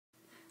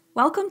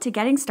Welcome to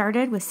Getting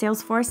Started with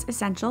Salesforce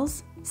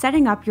Essentials,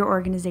 Setting Up Your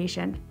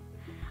Organization.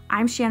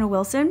 I'm Shanna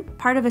Wilson,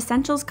 part of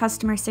Essentials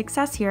Customer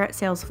Success here at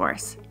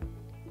Salesforce.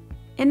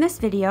 In this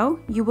video,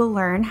 you will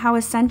learn how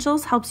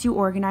Essentials helps you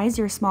organize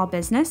your small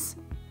business,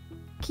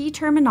 key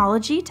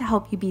terminology to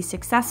help you be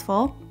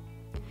successful,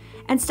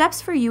 and steps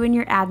for you and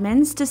your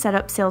admins to set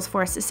up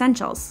Salesforce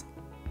Essentials.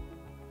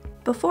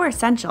 Before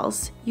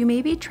Essentials, you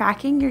may be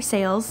tracking your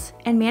sales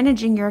and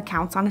managing your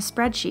accounts on a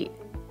spreadsheet.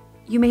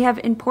 You may have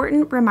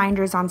important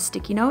reminders on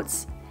sticky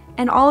notes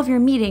and all of your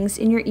meetings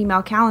in your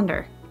email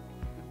calendar.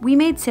 We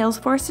made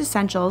Salesforce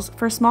Essentials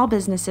for small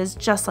businesses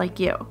just like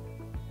you.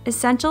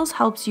 Essentials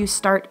helps you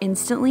start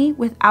instantly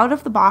with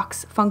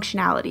out-of-the-box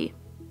functionality.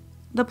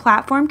 The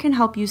platform can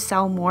help you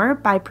sell more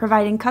by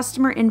providing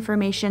customer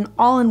information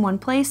all in one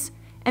place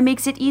and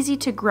makes it easy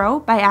to grow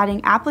by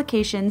adding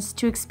applications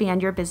to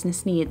expand your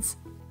business needs.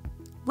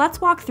 Let's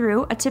walk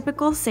through a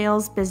typical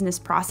sales business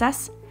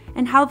process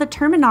and how the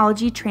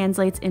terminology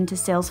translates into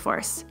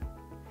Salesforce.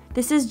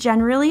 This is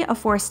generally a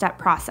four-step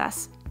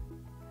process.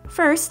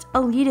 First,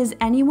 a lead is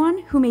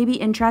anyone who may be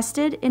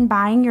interested in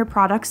buying your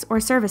products or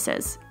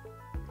services.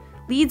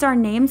 Leads are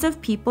names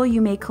of people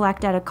you may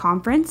collect at a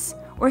conference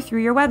or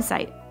through your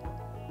website.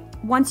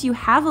 Once you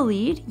have a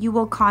lead, you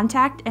will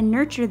contact and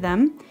nurture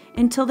them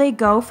until they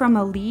go from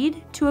a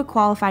lead to a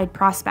qualified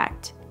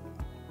prospect.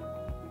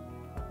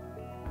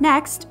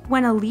 Next,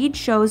 when a lead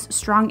shows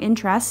strong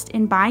interest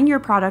in buying your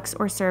products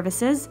or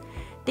services,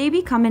 they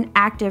become an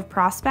active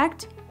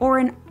prospect or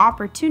an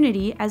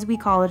opportunity, as we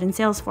call it in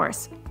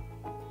Salesforce.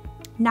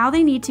 Now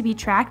they need to be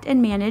tracked and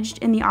managed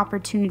in the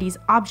opportunities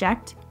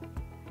object.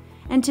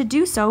 And to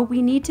do so,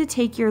 we need to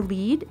take your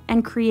lead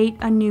and create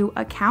a new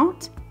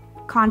account,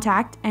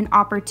 contact, and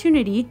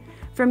opportunity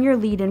from your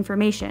lead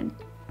information.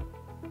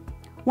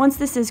 Once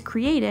this is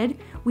created,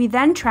 we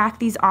then track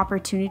these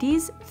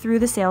opportunities through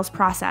the sales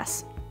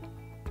process.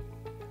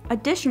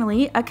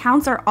 Additionally,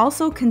 accounts are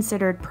also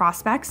considered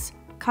prospects,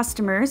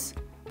 customers,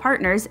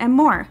 partners, and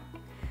more.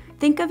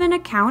 Think of an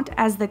account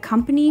as the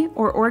company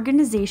or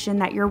organization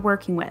that you're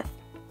working with.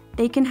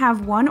 They can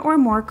have one or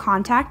more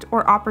contact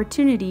or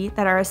opportunity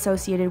that are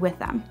associated with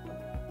them.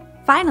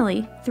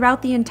 Finally,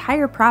 throughout the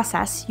entire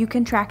process, you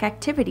can track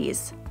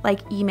activities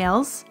like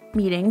emails,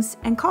 meetings,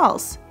 and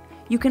calls.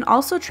 You can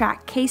also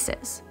track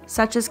cases,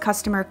 such as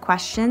customer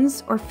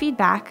questions or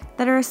feedback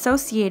that are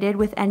associated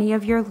with any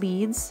of your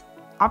leads,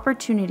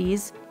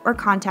 opportunities, or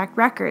contact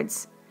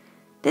records.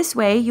 This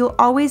way, you'll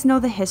always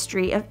know the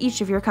history of each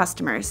of your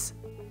customers.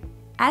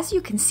 As you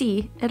can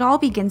see, it all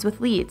begins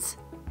with leads.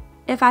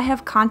 If I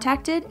have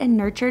contacted and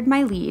nurtured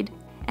my lead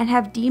and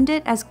have deemed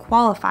it as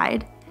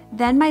qualified,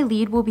 then my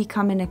lead will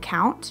become an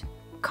account,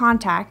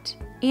 contact,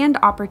 and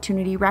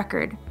opportunity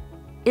record.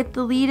 If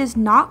the lead is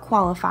not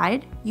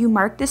qualified, you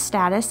mark the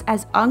status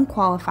as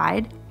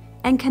unqualified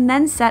and can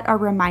then set a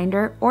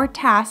reminder or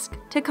task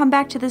to come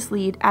back to this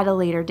lead at a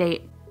later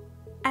date.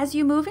 As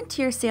you move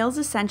into your Sales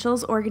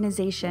Essentials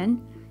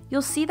organization,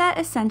 you'll see that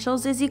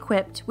Essentials is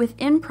equipped with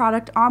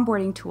in-product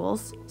onboarding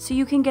tools so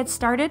you can get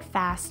started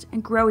fast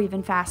and grow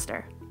even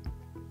faster.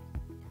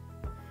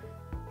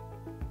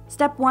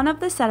 Step 1 of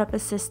the Setup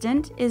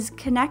Assistant is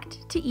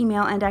Connect to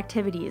Email and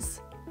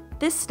Activities.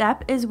 This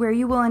step is where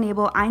you will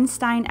enable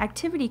Einstein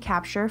Activity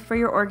Capture for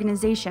your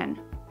organization.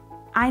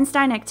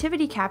 Einstein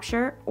Activity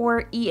Capture,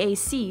 or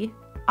EAC,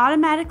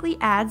 automatically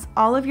adds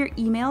all of your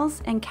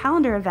emails and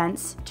calendar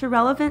events to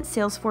relevant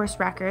Salesforce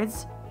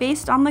records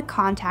based on the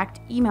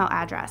contact email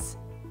address.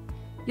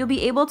 You'll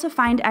be able to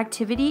find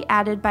activity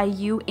added by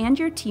you and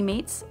your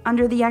teammates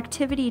under the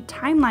Activity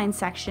Timeline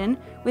section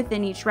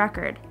within each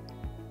record.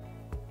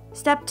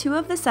 Step 2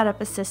 of the Setup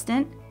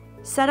Assistant,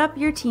 Set Up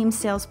Your Team's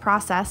Sales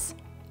Process,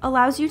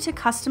 allows you to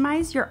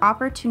customize your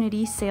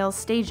opportunity sales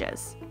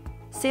stages.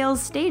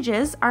 Sales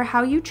stages are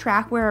how you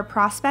track where a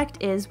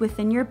prospect is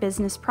within your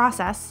business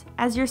process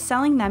as you're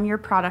selling them your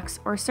products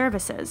or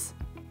services.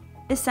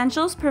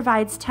 Essentials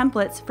provides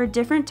templates for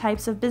different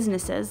types of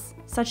businesses,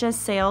 such as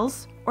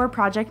sales or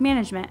project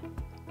management,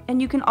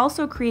 and you can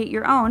also create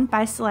your own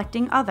by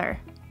selecting Other.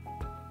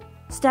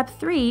 Step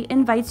 3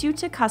 invites you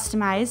to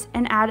customize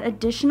and add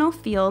additional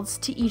fields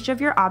to each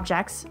of your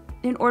objects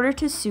in order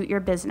to suit your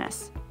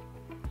business.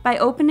 By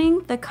opening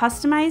the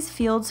Customize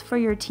fields for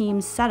your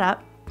team's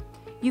setup,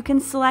 you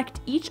can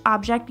select each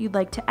object you'd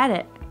like to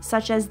edit,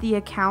 such as the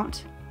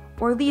account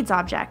or leads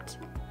object.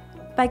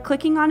 By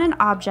clicking on an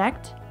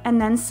object and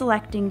then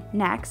selecting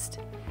Next,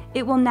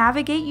 it will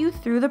navigate you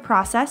through the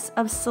process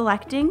of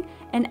selecting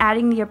and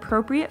adding the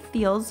appropriate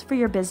fields for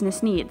your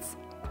business needs.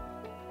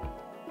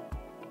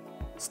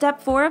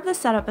 Step 4 of the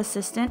Setup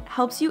Assistant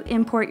helps you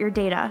import your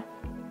data.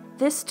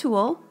 This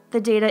tool,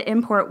 the Data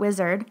Import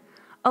Wizard,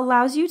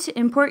 allows you to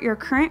import your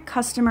current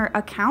customer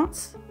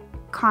accounts,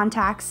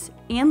 contacts,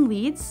 and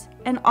leads,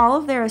 and all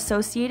of their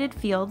associated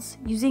fields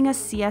using a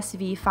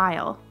CSV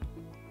file.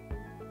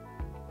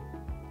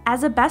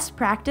 As a best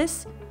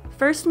practice,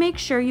 first make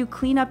sure you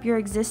clean up your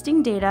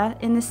existing data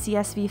in the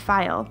CSV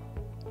file.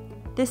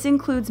 This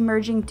includes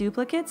merging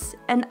duplicates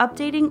and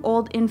updating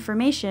old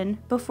information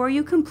before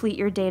you complete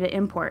your data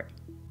import.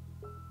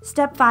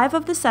 Step 5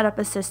 of the Setup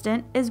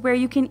Assistant is where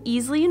you can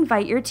easily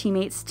invite your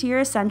teammates to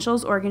your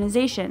Essentials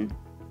organization.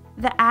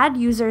 The Add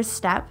Users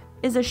step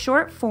is a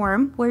short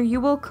form where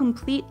you will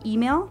complete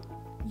email,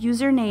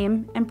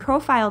 username, and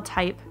profile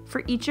type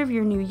for each of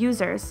your new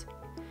users.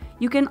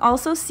 You can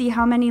also see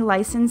how many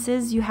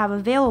licenses you have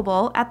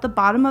available at the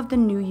bottom of the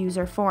new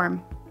user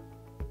form.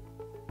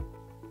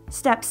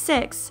 Step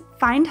 6,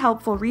 Find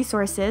Helpful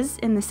Resources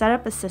in the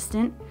Setup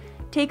Assistant,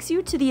 takes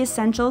you to the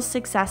Essentials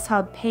Success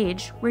Hub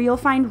page where you'll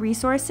find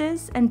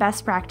resources and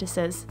best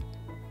practices.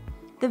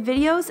 The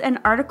videos and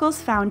articles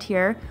found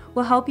here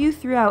will help you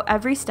throughout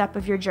every step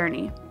of your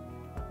journey.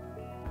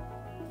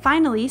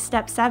 Finally,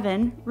 Step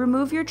 7,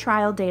 Remove Your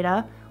Trial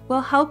Data,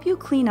 will help you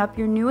clean up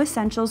your new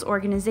Essentials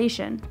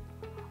organization.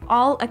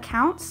 All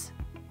accounts,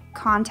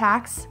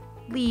 contacts,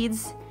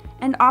 leads,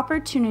 and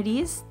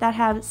opportunities that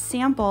have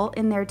sample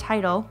in their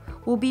title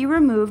will be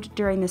removed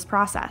during this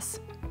process.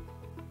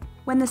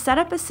 When the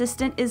Setup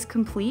Assistant is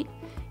complete,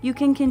 you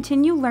can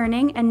continue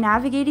learning and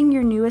navigating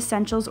your new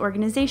Essentials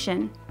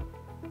organization.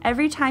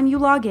 Every time you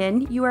log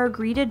in, you are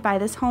greeted by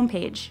this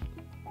homepage.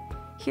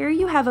 Here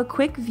you have a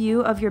quick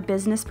view of your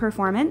business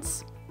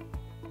performance,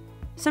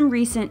 some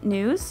recent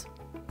news,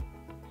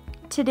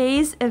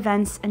 today's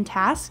events and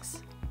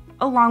tasks,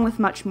 along with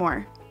much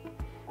more.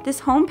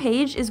 This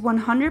homepage is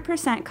 100%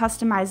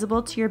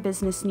 customizable to your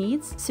business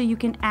needs, so you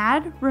can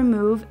add,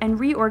 remove, and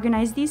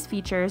reorganize these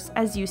features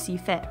as you see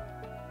fit.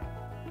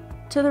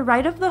 To the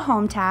right of the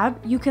Home tab,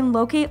 you can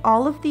locate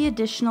all of the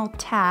additional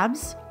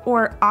tabs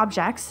or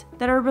objects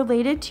that are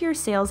related to your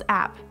sales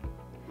app.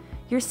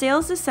 Your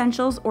Sales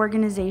Essentials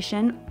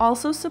organization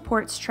also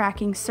supports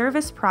tracking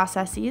service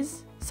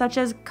processes, such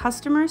as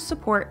customer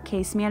support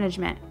case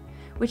management,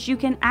 which you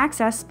can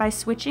access by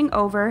switching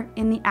over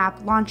in the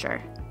app launcher.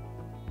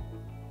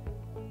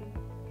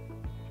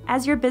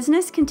 As your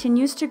business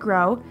continues to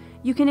grow,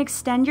 you can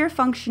extend your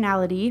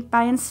functionality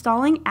by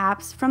installing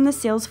apps from the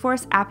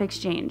Salesforce App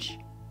Exchange.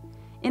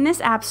 In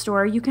this app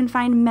store, you can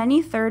find many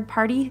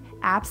third-party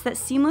apps that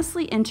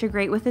seamlessly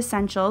integrate with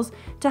Essentials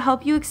to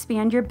help you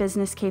expand your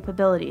business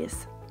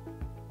capabilities.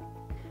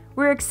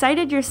 We're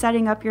excited you're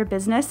setting up your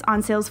business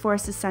on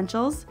Salesforce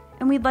Essentials,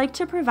 and we'd like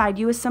to provide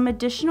you with some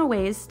additional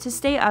ways to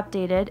stay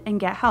updated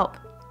and get help.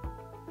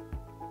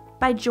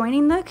 By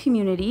joining the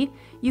community,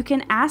 you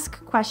can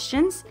ask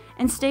questions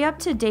and stay up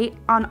to date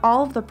on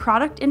all of the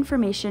product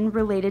information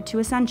related to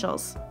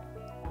Essentials.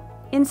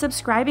 In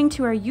subscribing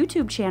to our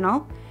YouTube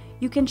channel,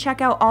 you can check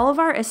out all of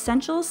our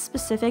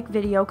Essentials-specific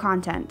video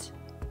content.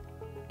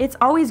 It's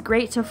always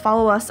great to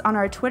follow us on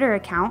our Twitter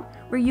account,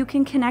 where you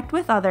can connect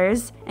with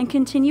others and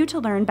continue to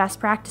learn best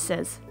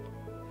practices.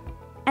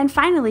 And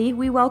finally,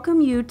 we welcome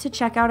you to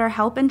check out our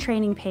help and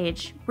training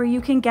page, where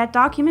you can get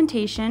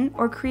documentation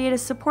or create a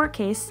support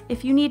case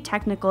if you need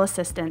technical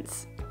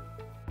assistance.